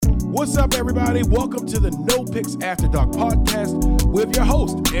What's up, everybody? Welcome to the No Picks After Dark podcast with your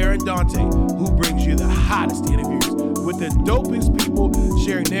host, Aaron Dante, who brings you the hottest interviews with the dopest people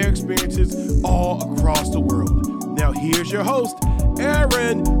sharing their experiences all across the world. Now, here's your host,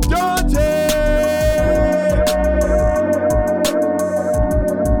 Aaron Dante.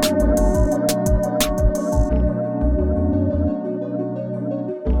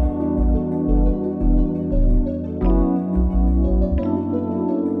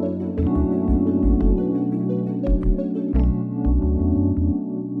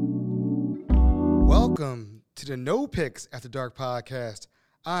 Welcome to the No Picks After Dark podcast.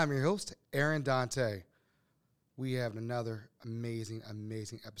 I'm your host, Aaron Dante. We have another amazing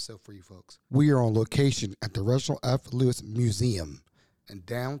episode for you folks. We are on location at the Reginald F. Lewis Museum in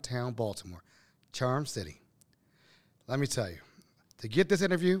downtown Baltimore, Charm City. Let me tell you, to get this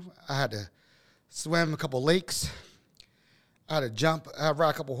interview, I had to swim a couple lakes. I had to jump, I had to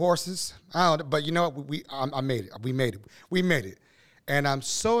ride a couple horses. But you know what? I made it. We made it. And I'm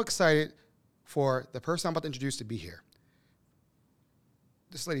so excited for the person I'm about to introduce to be here.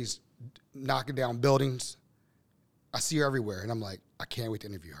 This lady's knocking down buildings. I see her everywhere, and I'm like, I can't wait to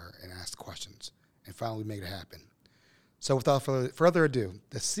interview her and ask questions. And finally, we made it happen. So without further ado,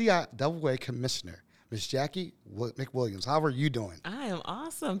 the CIAA Commissioner, Ms. Jackie McWilliams. How are you doing? I am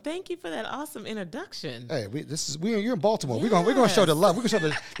awesome. Thank you for that awesome introduction. Hey, you're in Baltimore. Yes. We're gonna show the love. We're gonna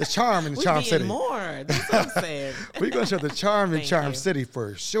show the charm in the Charm City. More. That's what I'm saying. We're gonna show the charm in Charm City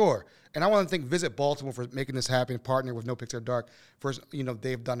for sure. And I want to thank Visit Baltimore for making this happen, partnering with No Picks After Dark. First,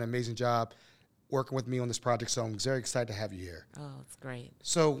 they've done an amazing job working with me on this project, so I'm very excited to have you here. Oh, it's great.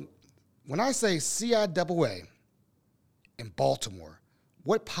 So when I say CIAA in Baltimore,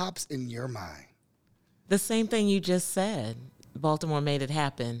 what pops in your mind? The same thing you just said. Baltimore made it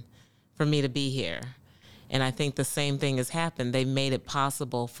happen for me to be here. And I think the same thing has happened. They made it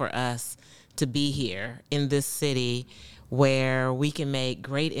possible for us to be here in this city where we can make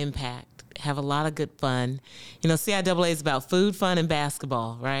great impact, have a lot of good fun. CIAA is about food, fun, and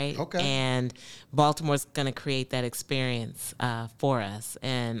basketball, right? Okay. And Baltimore's going to create that experience for us,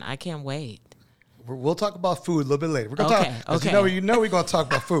 and I can't wait. We'll talk about food a little bit later. We're gonna talk. Okay. You know we're going to talk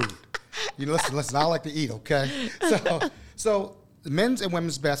about food. Listen, I like to eat, okay? So the men's and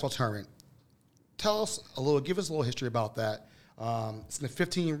women's basketball tournament, give us a little history about that. It's in a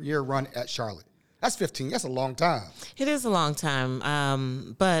 15-year run at Charlotte. That's 15. That's a long time. It is a long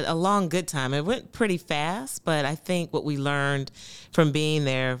time, but a long, good time. It went pretty fast, but I think what we learned from being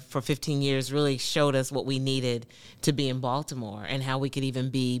there for 15 years really showed us what we needed to be in Baltimore and how we could even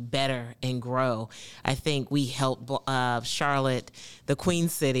be better and grow. I think we helped Charlotte, the Queen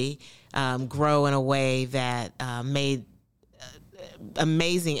City, grow in a way that made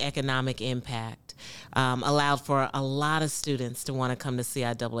amazing economic impact. Allowed for a lot of students to want to come to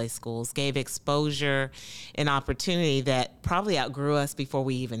CIAA schools, gave exposure and opportunity that probably outgrew us before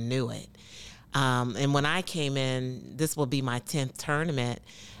we even knew it. And when I came in, this will be my 10th tournament,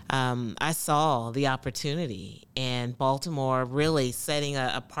 I saw the opportunity, and Baltimore really setting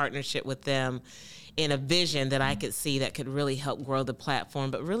a partnership with them in a vision that I could see that could really help grow the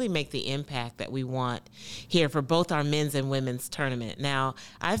platform, but really make the impact that we want here for both our men's and women's tournament. Now,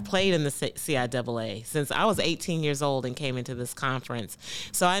 I've played in the CIAA since I was 18 years old and came into this conference,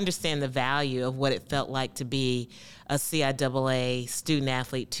 so I understand the value of what it felt like to be a CIAA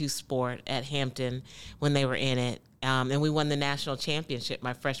student-athlete two-sport at Hampton when they were in it. And we won the national championship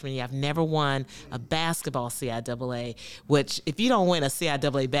my freshman year. I've never won a basketball CIAA, which if you don't win a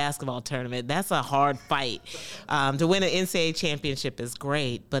CIAA basketball tournament, that's a hard fight. To win an NCAA championship is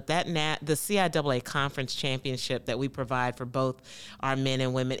great, but the CIAA conference championship that we provide for both our men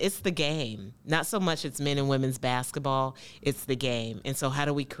and women, it's the game. Not so much it's men and women's basketball, it's the game. And so how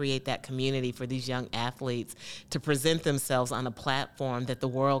do we create that community for these young athletes to present themselves on a platform that the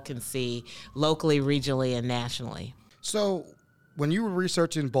world can see locally, regionally, and nationally? So when you were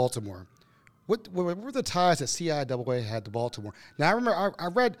researching Baltimore, what were the ties that CIAA had to Baltimore? Now, I remember I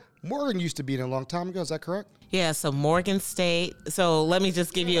read Morgan used to be there a long time ago. Is that correct? Yeah, so Morgan State. So let me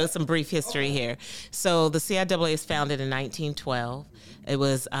just give you some brief history here. So the CIAA is founded in 1912. It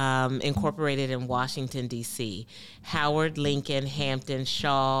was incorporated in Washington, D.C. Howard, Lincoln, Hampton,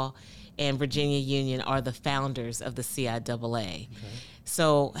 Shaw, and Virginia Union are the founders of the CIAA. Okay.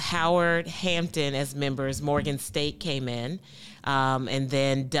 So Howard, Hampton as members, Morgan State came in, and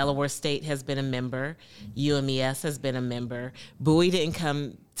then Delaware State has been a member, UMES has been a member. Bowie didn't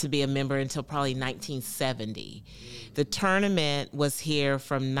come to be a member until probably 1970. The tournament was here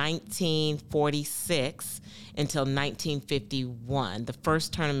from 1946 until 1951. The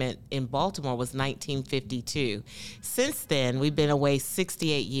first tournament in Baltimore was 1952. Since then, we've been away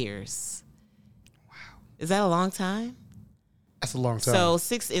 68 years. Wow. Is that a long time? That's a long time. So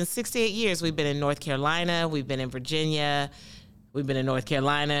in 68 years, we've been in North Carolina, we've been in Virginia, we've been in North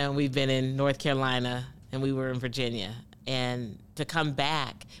Carolina, we've been in North Carolina, and we were in Virginia. And to come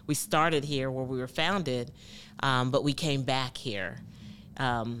back, we started here where we were founded, but we came back here.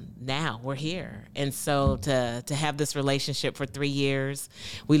 Now we're here. And so to have this relationship for 3 years,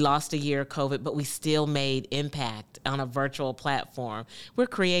 we lost a year of COVID, but we still made impact on a virtual platform. We're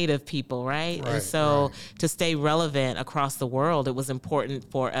creative people, right? And so to stay relevant across the world, it was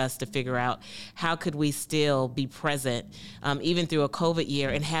important for us to figure out how could we still be present, even through a COVID year,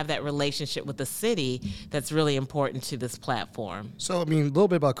 and have that relationship with the city that's really important to this platform. So, I mean, a little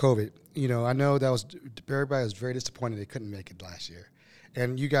bit about COVID. You know, I know everybody was very disappointed they couldn't make it last year.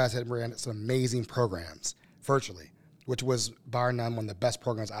 And you guys had ran some amazing programs virtually, which was bar none one of the best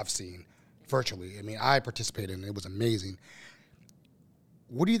programs I've seen virtually. I mean, I participated in it. It was amazing.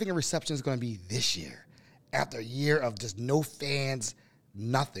 What do you think the reception is going to be this year? After a year of just no fans,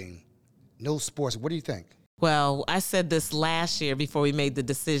 nothing, no sports, what do you think? Well, I said this last year before we made the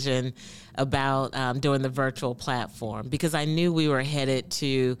decision about doing the virtual platform, because I knew we were headed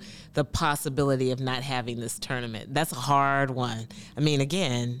to the possibility of not having this tournament. That's a hard one. I mean,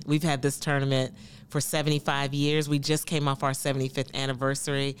 again, we've had this tournament for 75 years. We just came off our 75th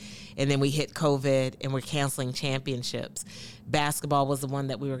anniversary, and then we hit COVID, and we're canceling championships. Basketball was the one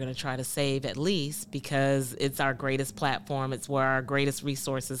that we were going to try to save at least, because it's our greatest platform. It's where our greatest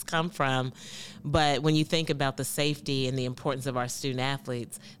resources come from. But when you think about the safety and the importance of our student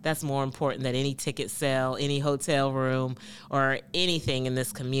athletes, that's more important than any ticket sale, any hotel room, or anything in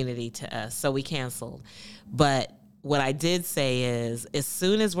this community to us. So we canceled. But what I did say is, as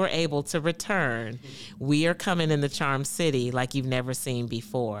soon as we're able to return, we are coming in the Charm City like you've never seen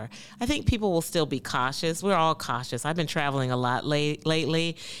before. I think people will still be cautious. We're all cautious. I've been traveling a lot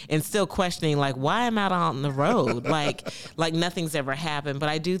lately and still questioning, like, why am I out on the road? like nothing's ever happened. But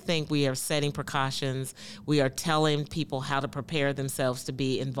I do think we are setting precautions. We are telling people how to prepare themselves to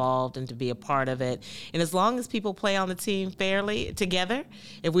be involved and to be a part of it. And as long as people play on the team fairly together,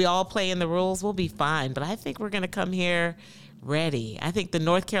 if we all play in the rules, we'll be fine. But I think we're going to come here ready. I think the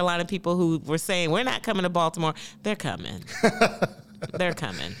North Carolina people who were saying we're not coming to Baltimore, they're coming. They're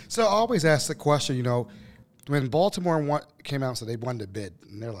coming. So I always ask the question, you know, when Baltimore came out and said they wanted to bid,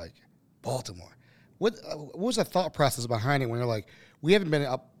 and they're like, Baltimore. What was the thought process behind it when they're like, we haven't been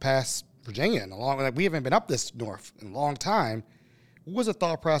up past Virginia in a long, like we haven't been up this north in a long time. What was the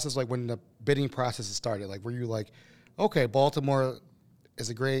thought process like when the bidding process started? Like, were you like, okay, Baltimore is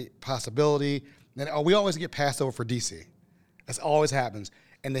a great possibility. Then we always get passed over for DC. That's always happens.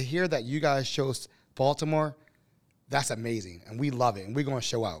 And to hear that you guys chose Baltimore, that's amazing. And we love it. And we're going to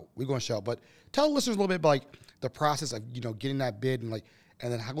show out. But tell the listeners a little bit about like the process of, you know, getting that bid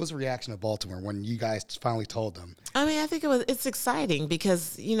and then how was the reaction of Baltimore when you guys finally told them? I mean, I think it's exciting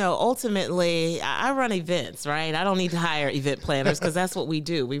because, you know, ultimately I run events, right? I don't need to hire event planners because that's what we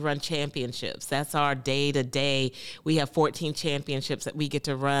do. We run championships. That's our day-to-day. We have 14 championships that we get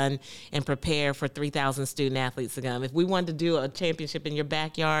to run and prepare for 3,000 student athletes to come. If we wanted to do a championship in your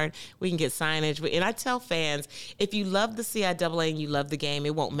backyard, we can get signage. And I tell fans, if you love the CIAA and you love the game,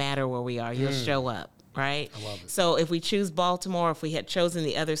 it won't matter where we are. You'll show up. Right? I love it. So if we choose Baltimore, if we had chosen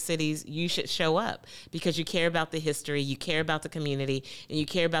the other cities, you should show up because you care about the history, you care about the community, and you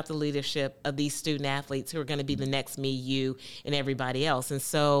care about the leadership of these student athletes who are going to be the next me, you, and everybody else. And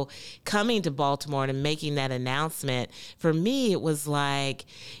so coming to Baltimore and making that announcement, for me, it was like,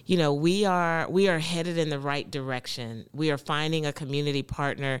 you know, we are headed in the right direction. We are finding a community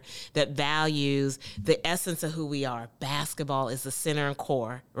partner that values the essence of who we are. Basketball is the center and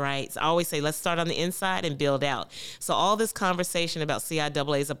core, right? So I always say, let's start on the inside and build out. So all this conversation about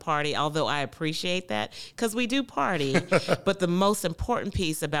CIAA is a party, although I appreciate that because we do party, but the most important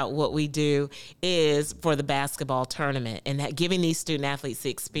piece about what we do is for the basketball tournament and that giving these student athletes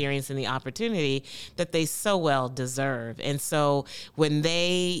the experience and the opportunity that they so well deserve. And so when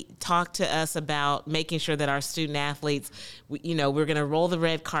they talk to us about making sure that our student athletes, you know, we're going to roll the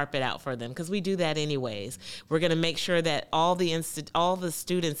red carpet out for them because we do that anyways. We're going to make sure that all the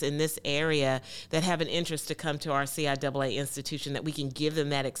students in this area that have an interest to come to our CIAA institution, that we can give them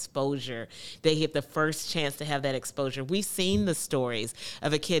that exposure. They get the first chance to have that exposure. We've seen the stories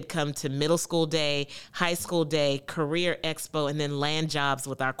of a kid come to middle school day, high school day, career expo, and then land jobs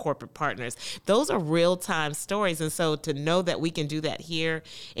with our corporate partners. Those are real-time stories. And so to know that we can do that here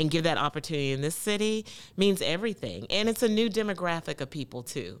and give that opportunity in this city means everything. And it's a new demographic of people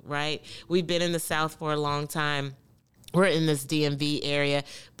too, right? We've been in the South for a long time. We're in this DMV area.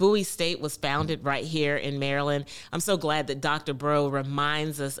 Bowie State was founded right here in Maryland. I'm so glad that Dr. Breaux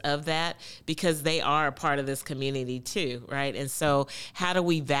reminds us of that, because they are a part of this community too, right? And so how do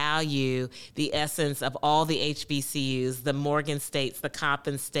we value the essence of all the HBCUs, the Morgan States, the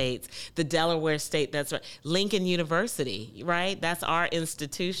Coppin States, the Delaware State, that's right, Lincoln University, right? That's our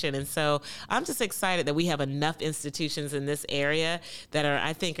institution. And so I'm just excited that we have enough institutions in this area that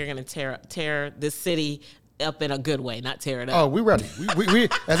I think are going to tear this city up in a good way, not tear it up. Oh, we ready. We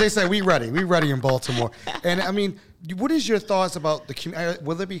as they say, we ready. We ready in Baltimore. And I mean, what is your thoughts about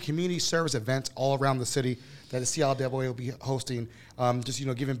will there be community service events all around the city that the CIAA will be hosting? Just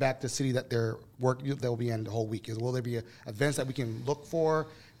giving back to the city that their work that will be in the whole week. Will there be events that we can look for?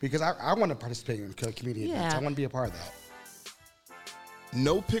 Because I want to participate in community events. I want to be a part of that.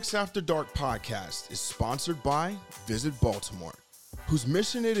 No Picks After Dark podcast is sponsored by Visit Baltimore, whose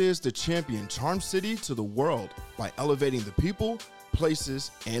mission it is to champion Charm City to the world by elevating the people,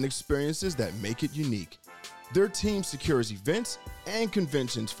 places, and experiences that make it unique. Their team secures events and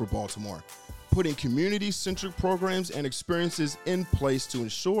conventions for Baltimore, putting community-centric programs and experiences in place to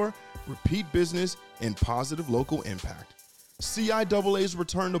ensure repeat business and positive local impact. CIAA's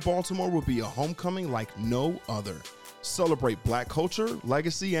return to Baltimore will be a homecoming like no other. Celebrate Black culture,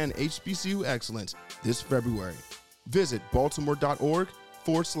 legacy, and HBCU excellence this February. Visit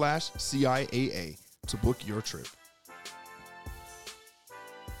baltimore.org/CIAA to book your trip.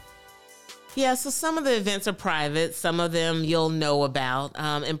 Yeah, so some of the events are private. Some of them you'll know about.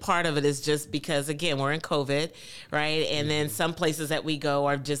 And part of it is just because, again, we're in COVID, right? And then some places that we go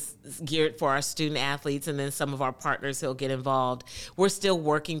are just geared for our student athletes, and then some of our partners who'll get involved. We're still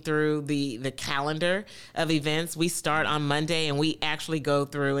working through the calendar of events. We start on Monday, and we actually go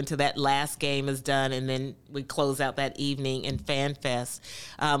through until that last game is done, and then we close out that evening in Fan Fest.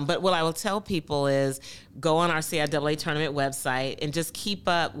 But what I will tell people is go on our CIAA tournament website and just keep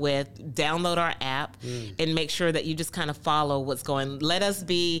up with, download our app and make sure that you just kind of follow what's going. Let us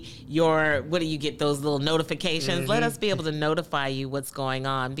be your, what do you get, those little notifications? Let us be able to notify you what's going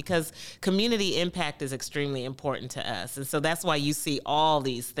on, because community impact is extremely important to us. And so that's why you see all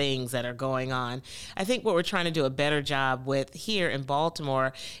these things that are going on. I think what we're trying to do a better job with here in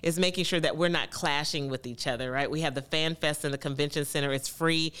Baltimore is making sure that we're not clashing with each other, right? We have the Fan Fest in the Convention Center. It's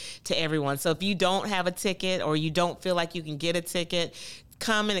free to everyone. So if you don't have a ticket or you don't feel like you can get a ticket,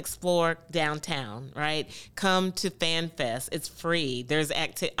 come and explore downtown, right? Come to Fan Fest. It's free. There's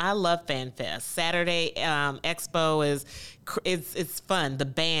I love Fan Fest. Saturday Expo is it's fun. The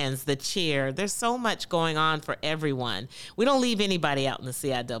bands, the cheer. There's so much going on for everyone. We don't leave anybody out in the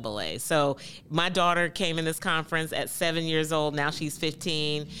CIAA. So my daughter came in this conference at 7 years old. Now she's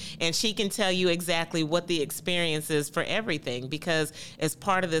 15, and she can tell you exactly what the experience is for everything, because as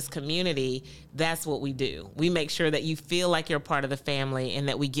part of this community, that's what we do. We make sure that you feel like you're part of the family and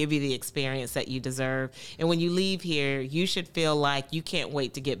that we give you the experience that you deserve. And when you leave here, you should feel like you can't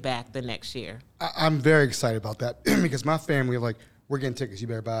wait to get back the next year. I'm very excited about that because my family, we're getting tickets. You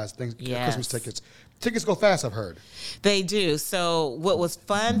better buy us things, Christmas tickets. Tickets go fast, I've heard. They do. So what was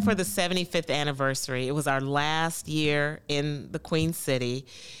fun for the 75th anniversary, it was our last year in the Queen City.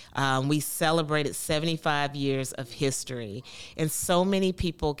 We celebrated 75 years of history, and so many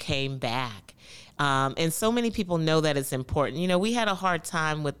people came back. And so many people know that it's important. You know, we had a hard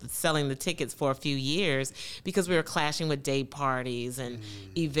time with selling the tickets for a few years because we were clashing with day parties and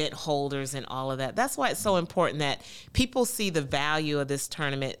event holders and all of that. That's why it's so important that people see the value of this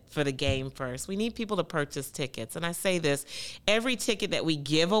tournament for the game first. We need people to purchase tickets. And I say this, every ticket that we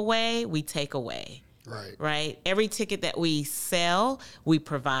give away, we take away. Right? Every ticket that we sell, we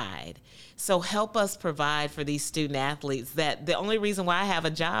provide. So help us provide for these student athletes. That the only reason why I have a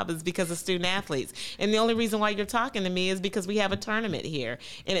job is because of student athletes. And the only reason why you're talking to me is because we have a tournament here.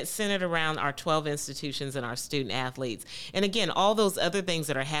 And it's centered around our 12 institutions and our student athletes. And again, all those other things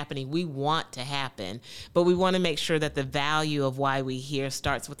that are happening, we want to happen. But we want to make sure that the value of why we here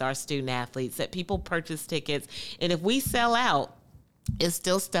starts with our student athletes, that people purchase tickets. And if we sell out, it's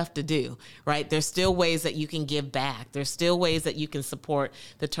still stuff to do, right? There's still ways that you can give back. There's still ways that you can support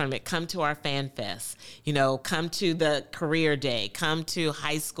the tournament. Come to our fan fest, come to the career day, come to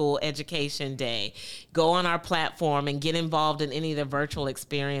high school education day, go on our platform and get involved in any of the virtual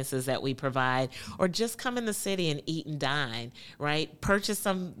experiences that we provide, or just come in the city and eat and dine, right? Purchase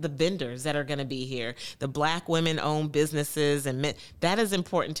some of the vendors that are going to be here, the Black women-owned businesses, and men. That is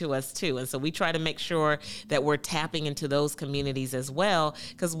important to us too. And so we try to make sure that we're tapping into those communities as well,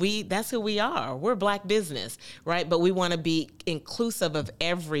 because that's who we are. We're Black business, right? But we want to be inclusive of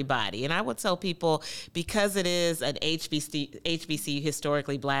everybody. And I would tell people, because it is an HBCU,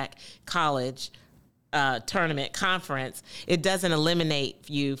 historically Black college tournament conference, it doesn't eliminate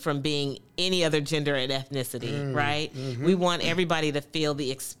you from being any other gender and ethnicity, right? Mm-hmm. We want everybody to feel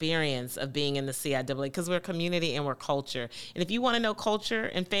the experience of being in the CIAA, because we're community and we're culture. And if you want to know culture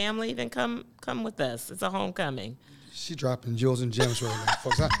and family, then come with us. It's a homecoming. She's dropping jewels and gems right now,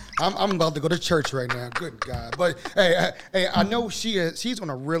 folks. I'm about to go to church right now. Good God. But, hey, I know she's on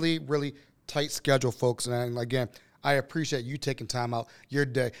a really, really tight schedule, folks. And, again, I appreciate you taking time out your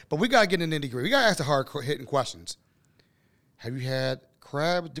day. But we got to get in the nitty-gritty. We got to ask the hard-hitting questions. Have you had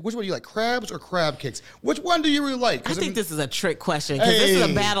crab? Which one do you like, crabs or crab cakes? Which one do you really like? I think this is a trick question, because this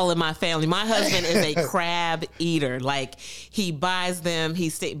is a battle in my family. My husband is a crab eater. Like, he buys them,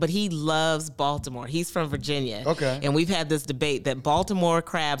 but he loves Baltimore. He's from Virginia. Okay. And we've had this debate that Baltimore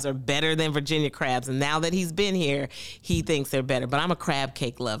crabs are better than Virginia crabs. And now that he's been here, he thinks they're better. But I'm a crab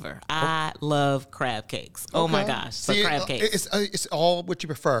cake lover. I love crab cakes. Okay. Oh my gosh. So crab cakes. It's all what you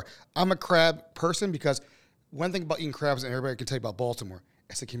prefer. I'm a crab person, because one thing about eating crabs, and everybody can tell you about Baltimore,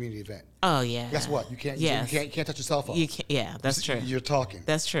 it's a community event. Oh yeah. Guess what? You can't touch yourself up. You can't. Yeah, that's true. You're talking.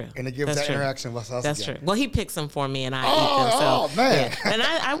 That's true. And it gives that interaction with us. That's true. Well, he picks them for me, and I eat them. So, man. Yeah. And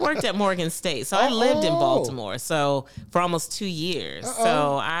I worked at Morgan State, so I lived in Baltimore, so for almost 2 years.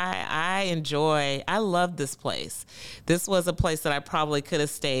 So I love this place. This was a place that I probably could have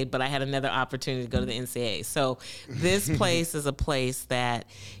stayed, but I had another opportunity to go to the NCAA. So this place is a place that,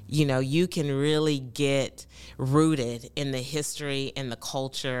 you can really get rooted in the history and the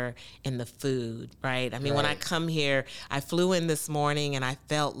culture and the food, right? I mean, when I come here, I flew in this morning and I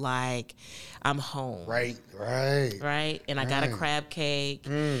felt like I'm home. Right. And I got a crab cake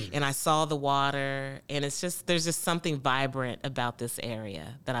and I saw the water, and there's just something vibrant about this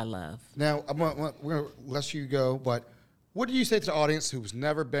area that I love. Now, we're going to let you go, but what do you say to the audience who's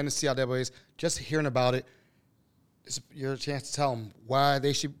never been to CIAAs, just hearing about it? It's your chance to tell them why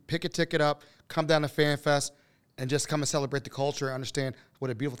they should pick a ticket up, come down to Fan Fest, and just come and celebrate the culture and understand what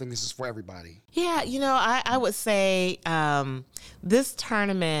a beautiful thing this is for everybody. Yeah, I would say this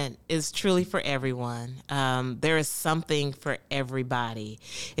tournament is truly for everyone. There is something for everybody.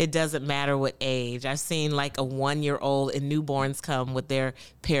 It doesn't matter what age. I've seen like a 1-year-old and newborns come with their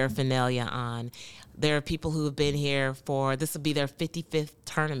paraphernalia on. There are people who have been here this will be their 55th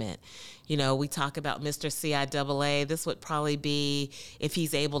tournament. We talk about Mr. CIAA. This would probably be, if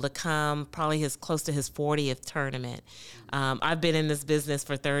he's able to come, probably close to his 40th tournament. I've been in this business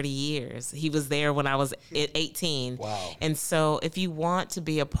for 30 years. He was there when I was 18. Wow. And so if you want to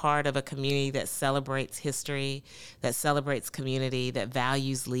be a part of a community that celebrates history, that celebrates community, that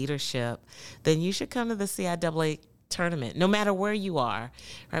values leadership, then you should come to the CIAA tournament, no matter where you are,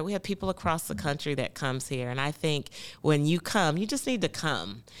 right? We have people across the country that comes here. And I think when you come, you just need to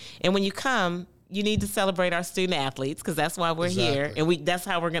come. And when you come, you need to celebrate our student athletes, because that's why we're here, and that's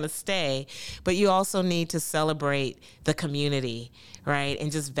how we're going to stay. But you also need to celebrate the community, right?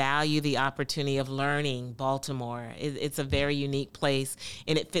 And just value the opportunity of learning Baltimore. It's a very unique place,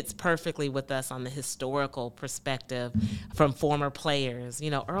 and it fits perfectly with us on the historical perspective from former players.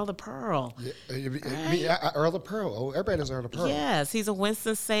 Earl the Pearl. Right? Earl the Pearl. Oh, everybody knows Earl the Pearl. Yes, he's a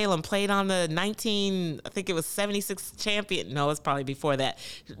Winston-Salem, played on the 76 champion. No, it's probably before that.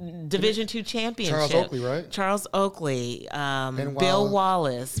 Division II championship. Charles Oakley, right? Charles Oakley, Bill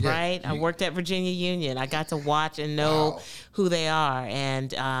Wallace, right? I worked at Virginia Union. I got to watch and know who they are,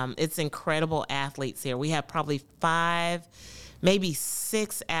 and it's incredible athletes here. We have probably 5, maybe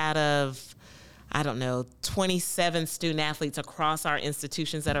 6 out of, 27 student athletes across our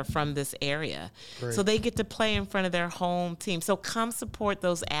institutions that are from this area. Great. So they get to play in front of their home team. So come support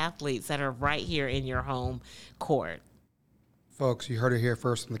those athletes that are right here in your home court. Folks, you heard it here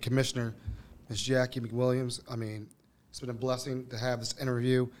first from the commissioner, Ms. Jackie McWilliams. It's been a blessing to have this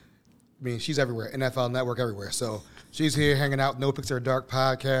interview. She's everywhere, NFL Network everywhere. So she's here hanging out, No Picks After Dark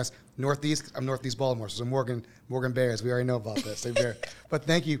podcast. I'm Northeast Baltimore, so Morgan Bears. We already know about that. Stay there. But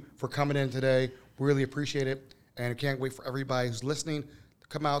thank you for coming in today. We really appreciate it. And I can't wait for everybody who's listening to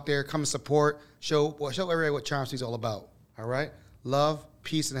come out there, come and support, show everybody what Charm City's all about. All right? Love,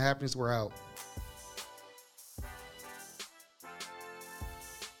 peace, and happiness. We're out.